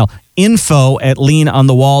an email,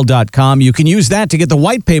 info@leanonthewall.com. You can use that to get the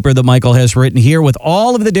white paper that Michael has written here with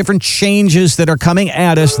all of the different changes that are coming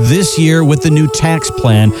at us this year with the new tax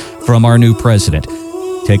plan from our new president.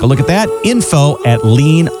 Take a look at that. Info at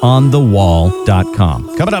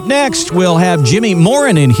leanonthewall.com. Coming up next, we'll have Jimmy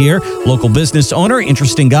Morin in here, local business owner,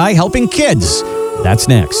 interesting guy helping kids. That's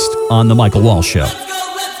next on The Michael Wall Show.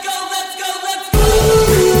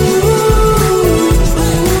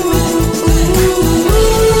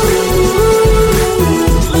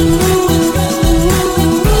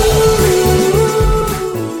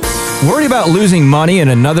 Worried about losing money in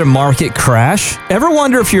another market crash? Ever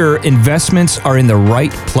wonder if your investments are in the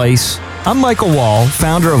right place? I'm Michael Wall,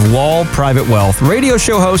 founder of Wall Private Wealth, radio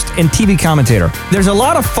show host, and TV commentator. There's a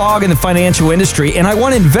lot of fog in the financial industry, and I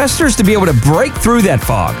want investors to be able to break through that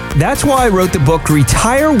fog. That's why I wrote the book,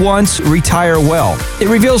 Retire Once, Retire Well. It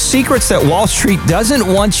reveals secrets that Wall Street doesn't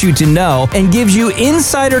want you to know and gives you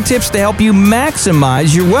insider tips to help you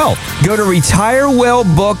maximize your wealth. Go to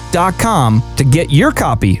retirewellbook.com to get your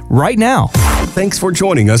copy right now. Thanks for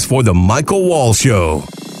joining us for The Michael Wall Show.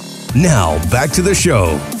 Now, back to the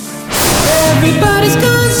show. Everybody's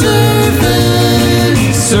gone surfing,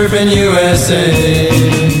 surfing USA.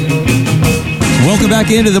 Welcome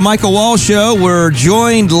back into the Michael Wall Show. We're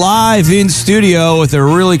joined live in studio with a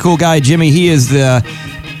really cool guy, Jimmy. He is the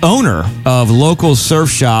owner of Locals Surf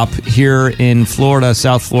Shop here in Florida,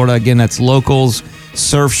 South Florida. Again, that's Locals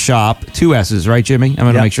Surf Shop, 2 S's, right, Jimmy? I'm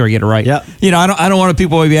going to make sure I get it right. Yep. You know, I don't want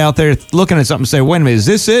people to be out there looking at something and say, wait a minute, is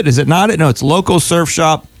this it? Is it not it? No, it's Locals Surf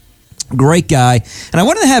Shop. Great guy. And I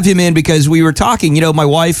wanted to have him in because we were talking, you know, my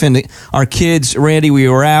wife and our kids, Randy, we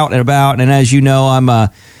were out and about. And as you know, I'm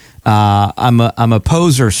a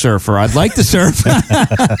poser surfer. I'd like to surf, but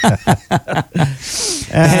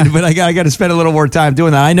I got to spend a little more time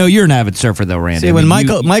doing that. I know you're an avid surfer, though, Randy. See, when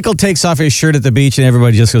Michael takes off his shirt at the beach and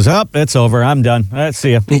everybody just goes, "Oh, it's over. I'm done. Let's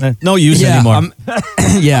see you. No use anymore."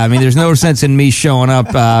 Yeah, I mean, there's no sense in me showing up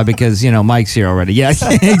because Mike's here already. Yeah,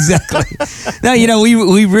 exactly. Now,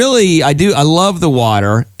 we really, I love the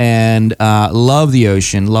water and love the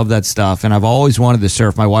ocean, love that stuff, and I've always wanted to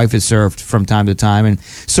surf. My wife has surfed from time to time, and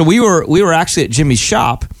so we were actually at Jimmy's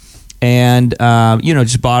shop and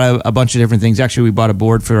just bought a bunch of different things. Actually, we bought a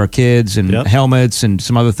board for our kids and helmets and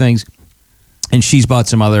some other things, and she's bought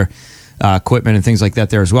some other equipment and things like that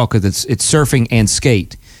there as well because it's surfing and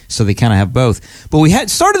skate, so they kind of have both. But we had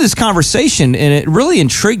started this conversation and it really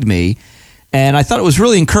intrigued me, and I thought it was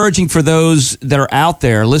really encouraging for those that are out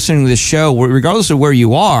there listening to this show, regardless of where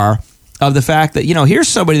you are, of the fact that, here's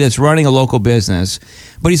somebody that's running a local business,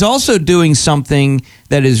 but he's also doing something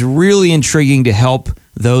that is really intriguing to help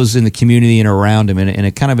those in the community and around him in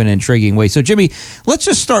a kind of an intriguing way. So, Jimmy, let's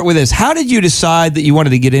just start with this. How did you decide that you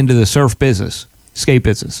wanted to get into the surf business, skate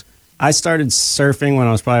business? I started surfing when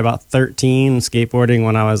I was probably about 13, skateboarding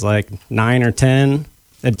when I was like 9 or 10.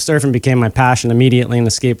 And surfing became my passion immediately, and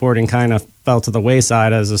the skateboarding kind of fell to the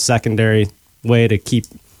wayside as a secondary way to keep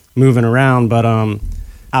moving around. But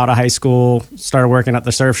out of high school, started working at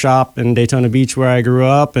the surf shop in Daytona Beach where I grew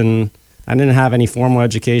up, and I didn't have any formal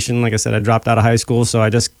education. Like I said, I dropped out of high school, so I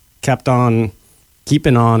just kept on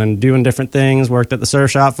keeping on and doing different things. Worked at the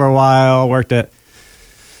surf shop for a while, worked at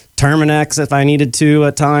Terminex if I needed to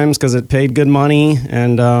at times because it paid good money,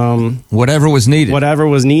 and whatever was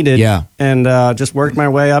needed. Yeah. And just worked my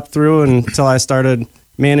way up through until I started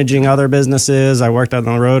managing other businesses. I worked on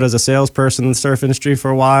the road as a salesperson in the surf industry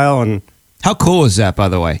for a while. And how cool is that, by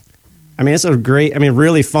the way? I mean, it's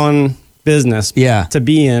really fun business to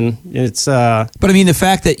be in. It's but I mean, the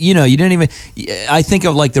fact that you didn't even, I think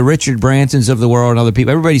of like the Richard Bransons of the world and other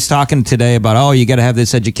people. Everybody's talking today about, you got to have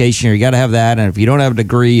this education or you got to have that, and if you don't have a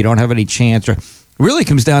degree, you don't have any chance. Or it really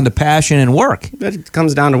comes down to passion and work. It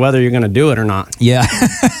comes down to whether you're going to do it or not. Yeah.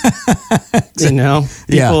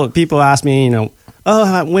 People ask me,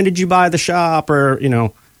 when did you buy the shop? Or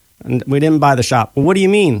and we didn't buy the shop. Well, what do you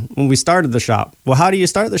mean? When we started the shop. Well, how do you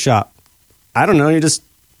start the shop? I don't know. You just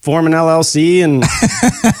form an LLC and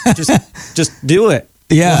just do it.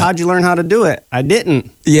 Yeah. Well, how'd you learn how to do it? I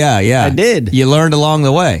didn't. Yeah. I did. You learned along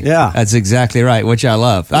the way. Yeah. That's exactly right, which I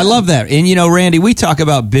love. I love that. And, Randy, we talk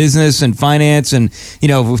about business and finance and,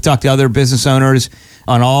 we've talked to other business owners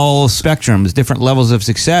on all spectrums, different levels of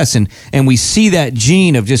success. And we see that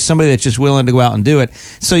gene of just somebody that's just willing to go out and do it.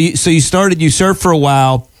 So you surfed for a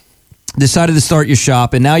while, decided to start your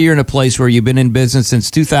shop, and now you're in a place where you've been in business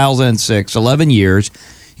since 2006, 11 years.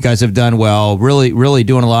 You guys have done well, really, really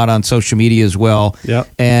doing a lot on social media as well. Yep.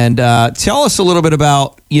 And tell us a little bit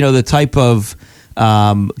about, the type of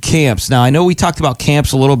camps. Now, I know we talked about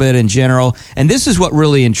camps a little bit in general, and this is what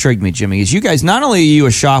really intrigued me, Jimmy, is you guys, not only are you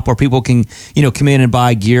a shop where people can, come in and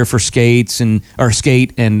buy gear for skate and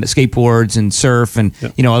skateboards and surf and,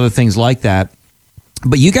 other things like that,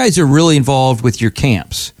 but you guys are really involved with your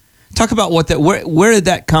camps. Talk about what that. Where did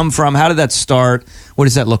that come from? How did that start? What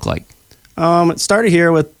does that look like? It started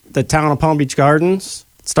here with the town of Palm Beach Gardens.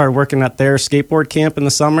 Started working at their skateboard camp in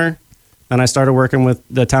the summer. Then I started working with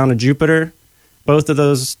the town of Jupiter. Both of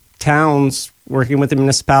those towns, working with the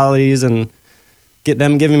municipalities and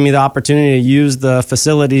giving me the opportunity to use the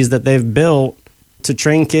facilities that they've built to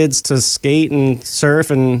train kids to skate and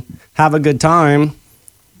surf and have a good time.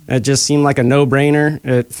 It just seemed like a no-brainer.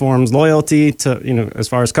 It forms loyalty to, as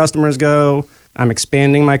far as customers go. I'm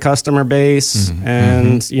expanding my customer base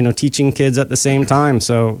and, teaching kids at the same time.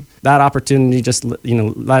 So that opportunity just,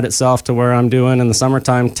 led itself to where I'm doing in the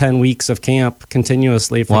summertime 10 weeks of camp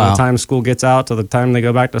continuously from the time school gets out to the time they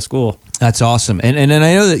go back to school. That's awesome. And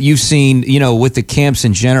I know that you've seen, with the camps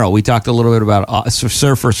in general, we talked a little bit about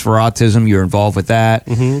Surfers for Autism. You're involved with that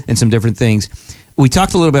and some different things. We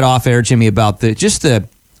talked a little bit off air, Jimmy, about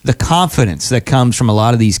the confidence that comes from a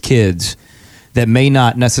lot of these kids that may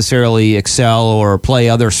not necessarily excel or play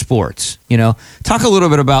other sports. Talk a little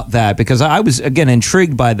bit about that, because I was, again,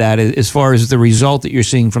 intrigued by that as far as the result that you're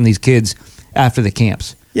seeing from these kids after the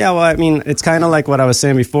camps. Yeah, well, I mean, it's kind of like what I was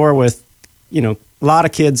saying before with, a lot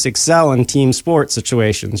of kids excel in team sports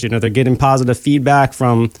situations. They're getting positive feedback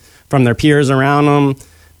from their peers around them.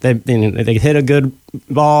 They hit a good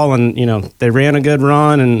ball and, they ran a good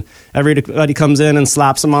run, and everybody comes in and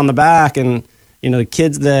slaps them on the back. And, the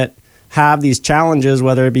kids that have these challenges,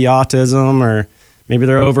 whether it be autism or maybe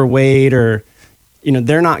they're overweight or,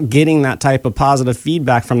 they're not getting that type of positive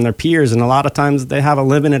feedback from their peers. And a lot of times they have a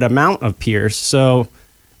limited amount of peers. So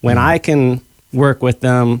when I can work with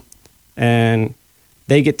them and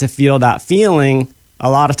they get to feel that feeling, a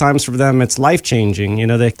lot of times for them, it's life-changing.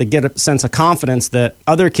 They get a sense of confidence that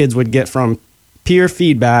other kids would get from peer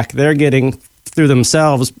feedback they're getting through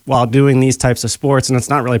themselves while doing these types of sports. And it's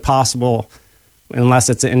not really possible unless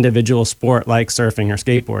it's an individual sport like surfing or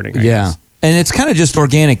skateboarding. I guess. And it's kind of just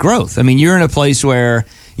organic growth. I mean, you're in a place where,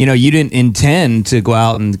 you didn't intend to go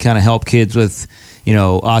out and kind of help kids with,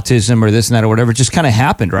 autism or this and that or whatever. It just kind of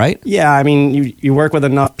happened, right? Yeah. I mean, you work with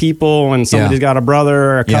enough people and somebody's got a brother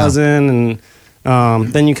or a cousin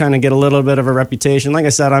and then you kind of get a little bit of a reputation. Like I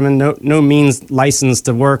said, I'm in no means licensed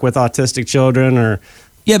to work with autistic children or...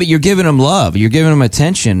 Yeah, but you're giving them love, you're giving them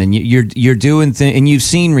attention, and you're doing things, and you've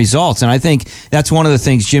seen results. And I think that's one of the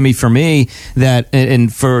things, Jimmy, for me, that,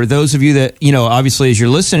 and for those of you that, obviously as you're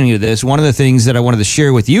listening to this, one of the things that I wanted to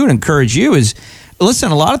share with you and encourage you is,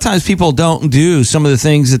 listen, a lot of times people don't do some of the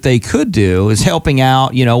things that they could do, is helping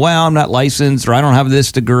out, well, I'm not licensed, or I don't have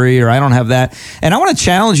this degree, or I don't have that. And I want to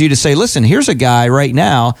challenge you to say, listen, here's a guy right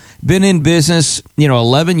now, been in business,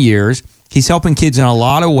 11 years. He's helping kids in a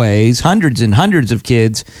lot of ways, hundreds and hundreds of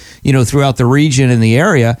kids, throughout the region and the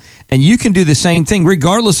area. And you can do the same thing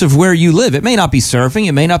regardless of where you live. It may not be surfing,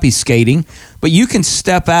 it may not be skating, but you can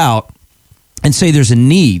step out and say there's a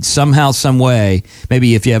need somehow, some way.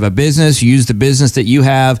 Maybe if you have a business, use the business that you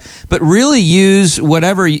have, but really use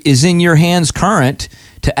whatever is in your hands current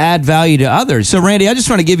to add value to others. So, Randy, I just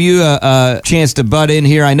want to give you a chance to butt in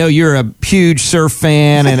here. I know you're a huge surf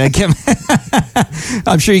fan, and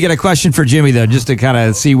I'm sure you got a question for Jimmy, though, just to kind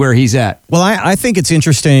of see where he's at. Well, I think it's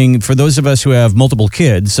interesting for those of us who have multiple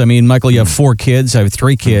kids. I mean, Michael, you have 4 kids. I have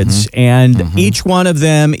 3 kids, and each one of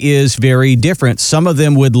them is very different. Some of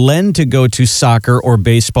them would lend to go to soccer or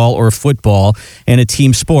baseball or football and a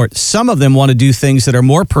team sport. Some of them want to do things that are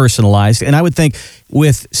more personalized, and I would think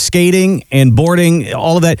with skating and boarding,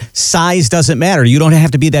 all of that, size doesn't matter. You don't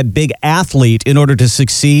have to be that big athlete in order to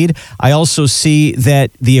succeed. I also see that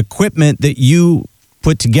the equipment that you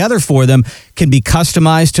put together for them can be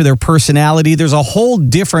customized to their personality. There's a whole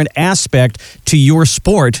different aspect to your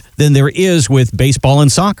sport than there is with baseball and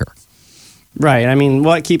soccer. Right. I mean,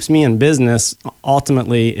 what keeps me in business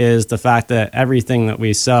ultimately is the fact that everything that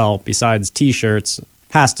we sell besides T-shirts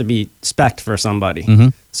has to be spec'd for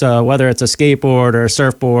somebody. So whether it's a skateboard or a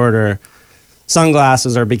surfboard or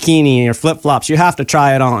sunglasses or bikini or flip-flops, you have to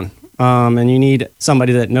try it on. And you need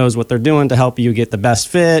somebody that knows what they're doing to help you get the best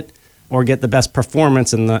fit or get the best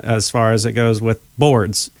performance as far as it goes with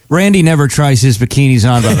boards. Randy never tries his bikinis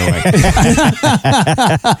on, by the way.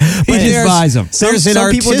 He just buys them.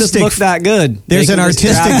 Some people just look that good. There's an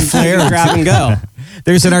artistic flair. Grab and go.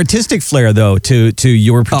 There's an artistic flair, though, to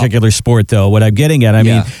your particular sport, though. What I'm getting at, I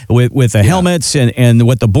mean, with the helmets and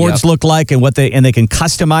what the boards look like and they can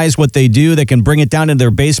customize what they do. They can bring it down into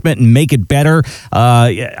their basement and make it better.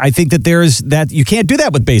 I think that you can't do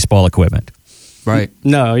that with baseball equipment. Right.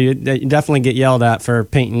 No, you definitely get yelled at for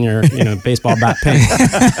painting your baseball bat paint.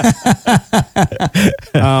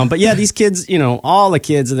 But yeah, these kids, all the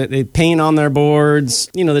kids, they paint on their boards,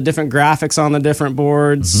 the different graphics on the different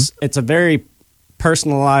boards. It's a very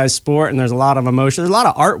personalized sport, and there's a lot of emotion. There's a lot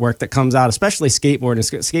of artwork that comes out, especially skateboarding.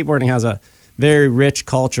 Skateboarding has a very rich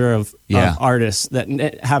culture of artists that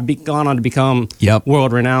have gone on to become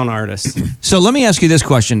world-renowned artists. So let me ask you this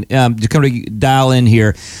question to come to dial in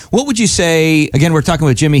here. What would you say, again, we're talking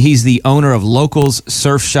with Jimmy. He's the owner of Locals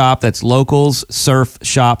Surf Shop. That's Locals Surf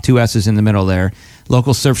Shop, 2 S's in the middle there,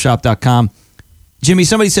 localsurfshop.com. Jimmy,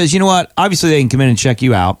 somebody says, you know what, obviously they can come in and check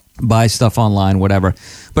you out, buy stuff online, whatever.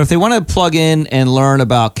 But if they want to plug in and learn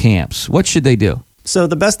about camps, what should they do? So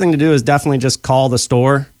the best thing to do is definitely just call the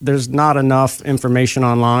store. There's not enough information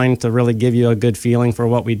online to really give you a good feeling for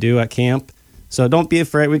what we do at camp. So don't be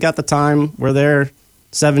afraid. We got the time. We're there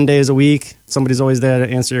 7 days a week. Somebody's always there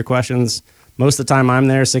to answer your questions. Most of the time I'm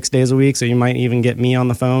there 6 days a week, so you might even get me on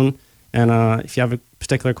the phone. And if you have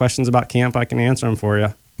particular questions about camp, I can answer them for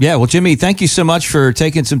you. Yeah, well, Jimmy, thank you so much for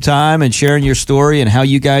taking some time and sharing your story and how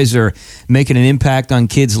you guys are making an impact on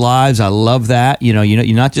kids' lives. I love that. You know,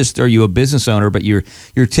 you're not just are you a business owner, but you're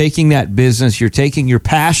taking that business, you're taking your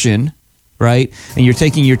passion, right, and you're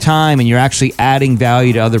taking your time and you're actually adding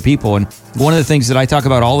value to other people. And one of the things that I talk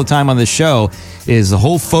about all the time on this show is the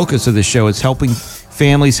whole focus of the show is helping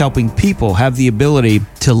families, helping people have the ability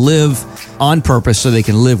to live on purpose so they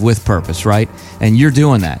can live with purpose, right? And you're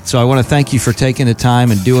doing that. So I want to thank you for taking the time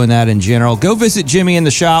and doing that in general. Go visit Jimmy in the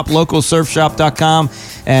shop, localsurfshop.com,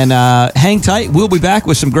 and hang tight. We'll be back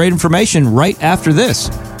with some great information right after this.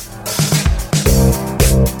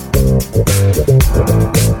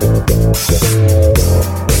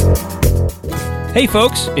 Hey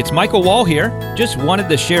folks, it's Michael Wall here. Just wanted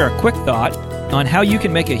to share a quick thought on how you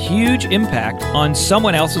can make a huge impact on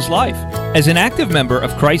someone else's life. As an active member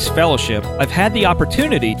of Christ Fellowship, I've had the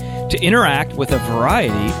opportunity to interact with a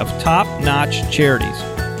variety of top-notch charities.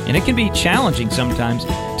 And it can be challenging sometimes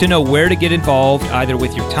to know where to get involved, either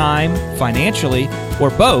with your time, financially,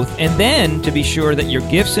 or both, and then to be sure that your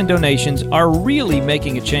gifts and donations are really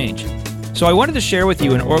making a change. So I wanted to share with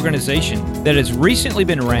you an organization that has recently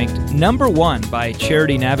been ranked #1 by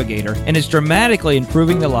Charity Navigator and is dramatically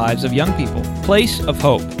improving the lives of young people. Place of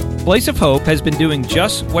Hope. Place of Hope has been doing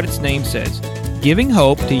just what its name says, giving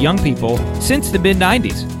hope to young people since the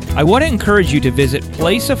mid-90s. I want to encourage you to visit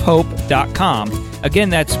placeofhope.com. Again,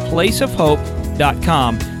 that's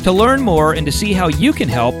placeofhope.com to learn more and to see how you can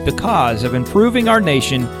help the cause of improving our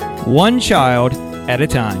nation one child at a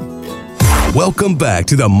time. Welcome back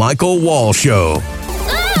to the Michael Wall Show.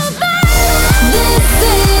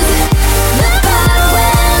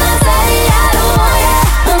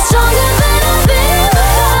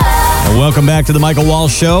 Welcome back to the Michael Wall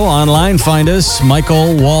Show. Online, find us,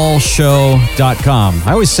 michaelwallshow.com.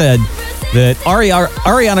 I always said that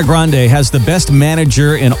Ariana Grande has the best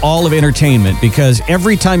manager in all of entertainment because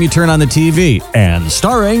every time you turn on the TV, and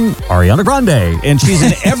starring Ariana Grande, and she's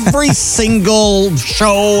in every single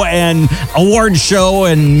show and award show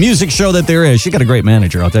and music show that there is. She got a great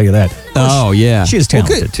manager, I'll tell you that. Oh, yeah. She is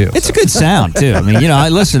talented, too. It's a good sound, too. I mean,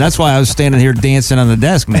 listen, that's why I was standing here dancing on the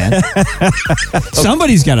desk, man.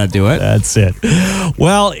 Somebody's got to do it. That's it.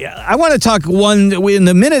 Well, I want to talk in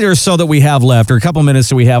the minute or so that we have left, or a couple minutes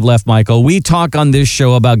that we have left, Michael, we talk on this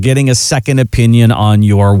show about getting a second opinion on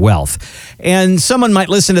your wealth. And someone might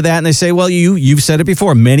listen to that and they say, well, you've said it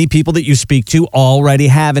before. Many people that you speak to already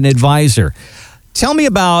have an advisor. Tell me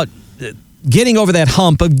about getting over that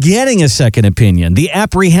hump of getting a second opinion, the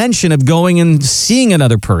apprehension of going and seeing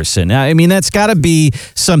another person. I mean, that's got to be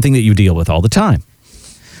something that you deal with all the time.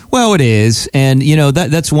 Well, it is. And,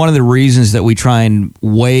 that's one of the reasons that we try and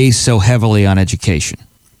weigh so heavily on education.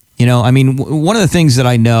 One of the things that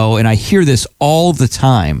I know, and I hear this all the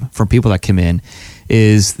time from people that come in,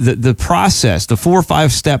 is the process, the 4 or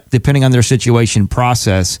 5 step, depending on their situation,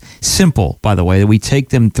 process, simple, by the way, that we take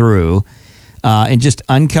them through, and just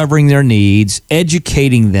uncovering their needs,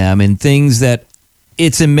 educating them in things that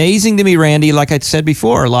it's amazing to me, Randy, like I said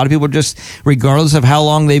before, a lot of people just, regardless of how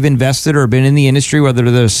long they've invested or been in the industry,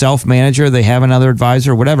 whether they're a self-manager, they have another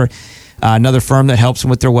advisor or whatever, another firm that helps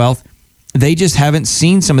them with their wealth, they just haven't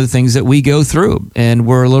seen some of the things that we go through, and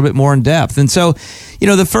we're a little bit more in depth. And so,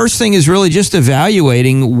 the first thing is really just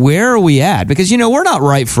evaluating where are we at, because, we're not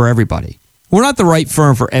right for everybody. We're not the right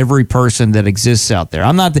firm for every person that exists out there.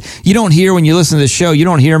 You don't hear, when you listen to this show, you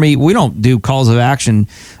don't hear me. We don't do calls of action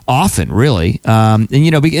often, really. And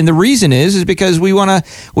the reason is because we want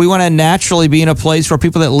to naturally be in a place where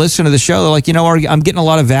people that listen to the show, they're like, I'm getting a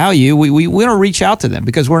lot of value. We want to reach out to them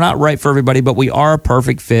because we're not right for everybody, but we are a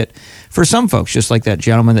perfect fit for some folks, just like that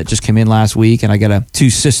gentleman that just came in last week. And I got 2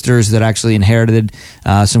 sisters that actually inherited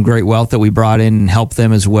some great wealth that we brought in and helped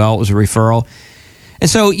them as well. It was a referral. And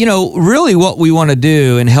so, really what we want to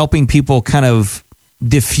do in helping people kind of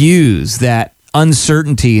diffuse that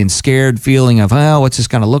uncertainty and scared feeling of, oh, what's this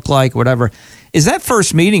going to look like, whatever, is that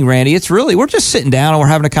first meeting, Randy, it's really, we're just sitting down and we're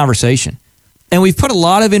having a conversation. And we've put a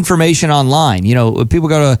lot of information online. You know, people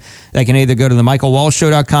they can either go to the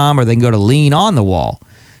michaelwallshow.com or they can go to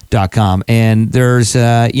leanonthewall.com. And there's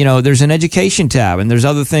an education tab, and there's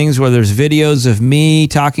other things where there's videos of me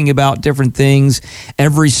talking about different things.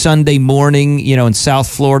 Every Sunday morning, you know, in South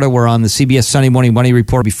Florida, we're on the CBS Sunday Morning Money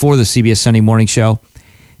Report before the CBS Sunday Morning Show.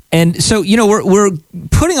 And so, you know, we're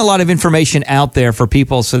putting a lot of information out there for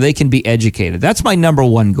people so they can be educated. That's my number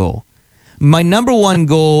one goal. My number one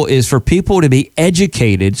goal is for people to be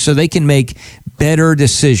educated so they can make better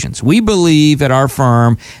decisions. We believe at our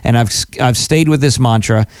firm, and I've stayed with this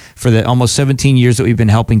mantra for the almost 17 years that we've been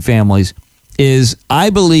helping families, is I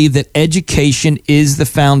believe that education is the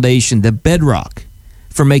foundation, the bedrock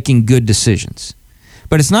for making good decisions.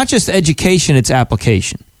 But it's not just education, it's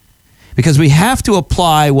application. Because we have to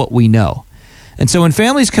apply what we know. And so when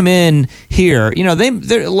families come in here, you know,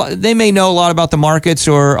 they may know a lot about the markets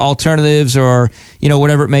or alternatives or, you know,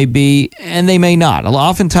 whatever it may be, and they may not.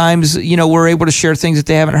 Oftentimes, you know, we're able to share things that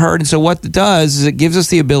they haven't heard. And so what it does is it gives us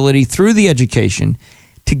the ability through the education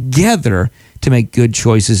together to make good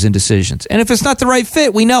choices and decisions. And if it's not the right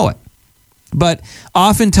fit, we know it. But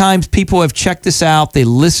oftentimes people have checked this out. They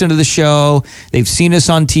listen to the show. They've seen us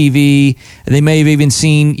on TV. They may have even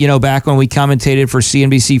seen, you know, back when we commentated for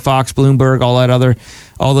CNBC, Fox, Bloomberg,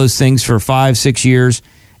 all those things for 5-6 years.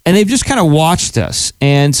 And they've just kind of watched us.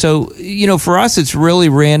 And so, you know, for us, it's really,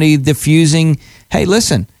 Randy, diffusing, hey,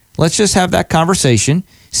 listen, let's just have that conversation,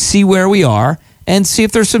 see where we are, and see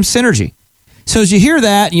if there's some synergy. So as you hear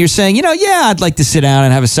that and you're saying, you know, yeah, I'd like to sit down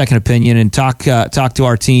and have a second opinion and talk to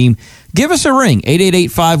our team, give us a ring,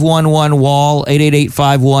 888-511-WALL,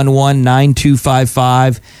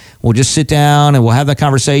 888-511-9255. We'll just sit down and we'll have that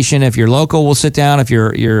conversation. If you're local, we'll sit down. If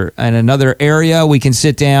you're in another area, we can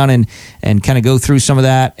sit down and kind of go through some of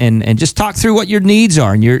that and just talk through what your needs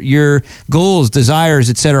are and your goals,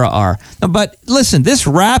 desires, et cetera are. But listen, this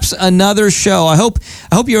wraps another show. I hope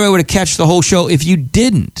you're able to catch the whole show. If you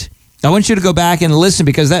didn't, I want you to go back and listen,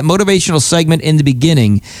 because that motivational segment in the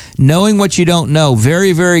beginning, knowing what you don't know,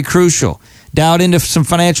 very, very crucial. Dialed into some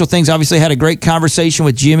financial things. Obviously had a great conversation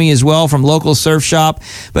with Jimmy as well from Local Surf Shop.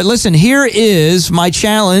 But listen, here is my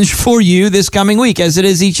challenge for you this coming week, as it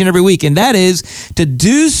is each and every week, and that is to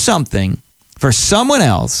do something for someone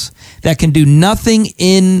else that can do nothing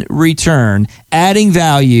in return, adding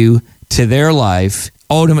value to their life,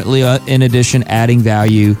 ultimately, in addition, adding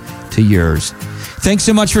value to yours. Thanks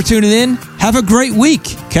so much for tuning in. Have a great week.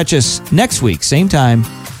 Catch us next week, same time,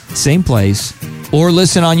 same place, or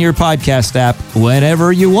listen on your podcast app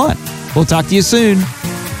whenever you want. We'll talk to you soon.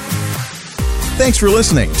 Thanks for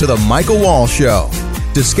listening to The Michael Wall Show.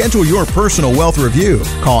 To schedule your personal wealth review,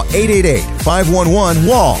 call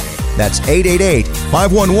 888-511-WALL. That's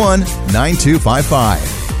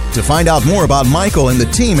 888-511-9255. To find out more about Michael and the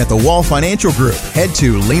team at the Wall Financial Group, head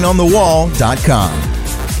to leanonthewall.com.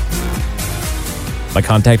 By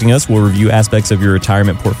contacting us, we'll review aspects of your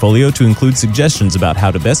retirement portfolio to include suggestions about how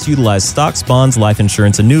to best utilize stocks, bonds, life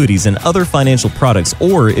insurance, annuities, and other financial products,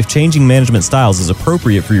 or if changing management styles is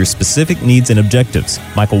appropriate for your specific needs and objectives.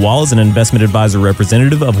 Michael Wall is an investment advisor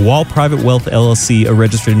representative of Wall Private Wealth, LLC, a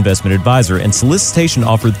registered investment advisor, and solicitation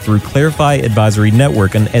offered through Clarify Advisory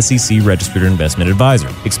Network, an SEC registered investment advisor.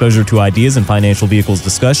 Exposure to ideas and financial vehicles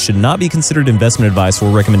discussed should not be considered investment advice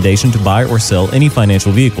or recommendation to buy or sell any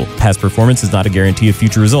financial vehicle. Past performance is not a guarantee of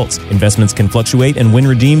future results. Investments can fluctuate, and when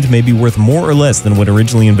redeemed may be worth more or less than when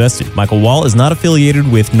originally invested. Michael Wall is not affiliated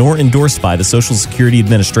with nor endorsed by the Social Security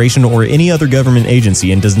Administration or any other government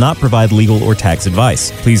agency and does not provide legal or tax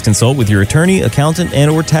advice. Please consult with your attorney, accountant,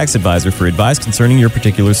 and or tax advisor for advice concerning your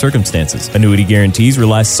particular circumstances. Annuity guarantees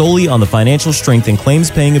rely solely on the financial strength and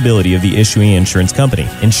claims-paying ability of the issuing insurance company.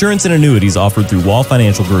 Insurance and annuities offered through Wall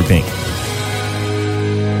Financial Group, Inc.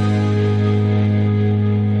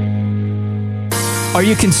 Are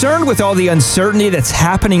you concerned with all the uncertainty that's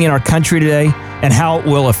happening in our country today and how it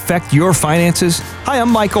will affect your finances? Hi, I'm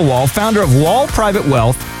Michael Wall, founder of Wall Private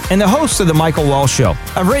Wealth and the host of The Michael Wall Show.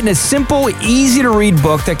 I've written a simple, easy-to-read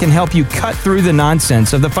book that can help you cut through the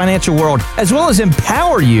nonsense of the financial world, as well as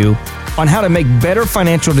empower you on how to make better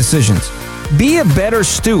financial decisions. Be a better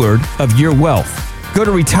steward of your wealth. Go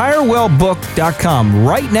to retirewellbook.com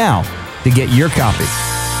right now to get your copy.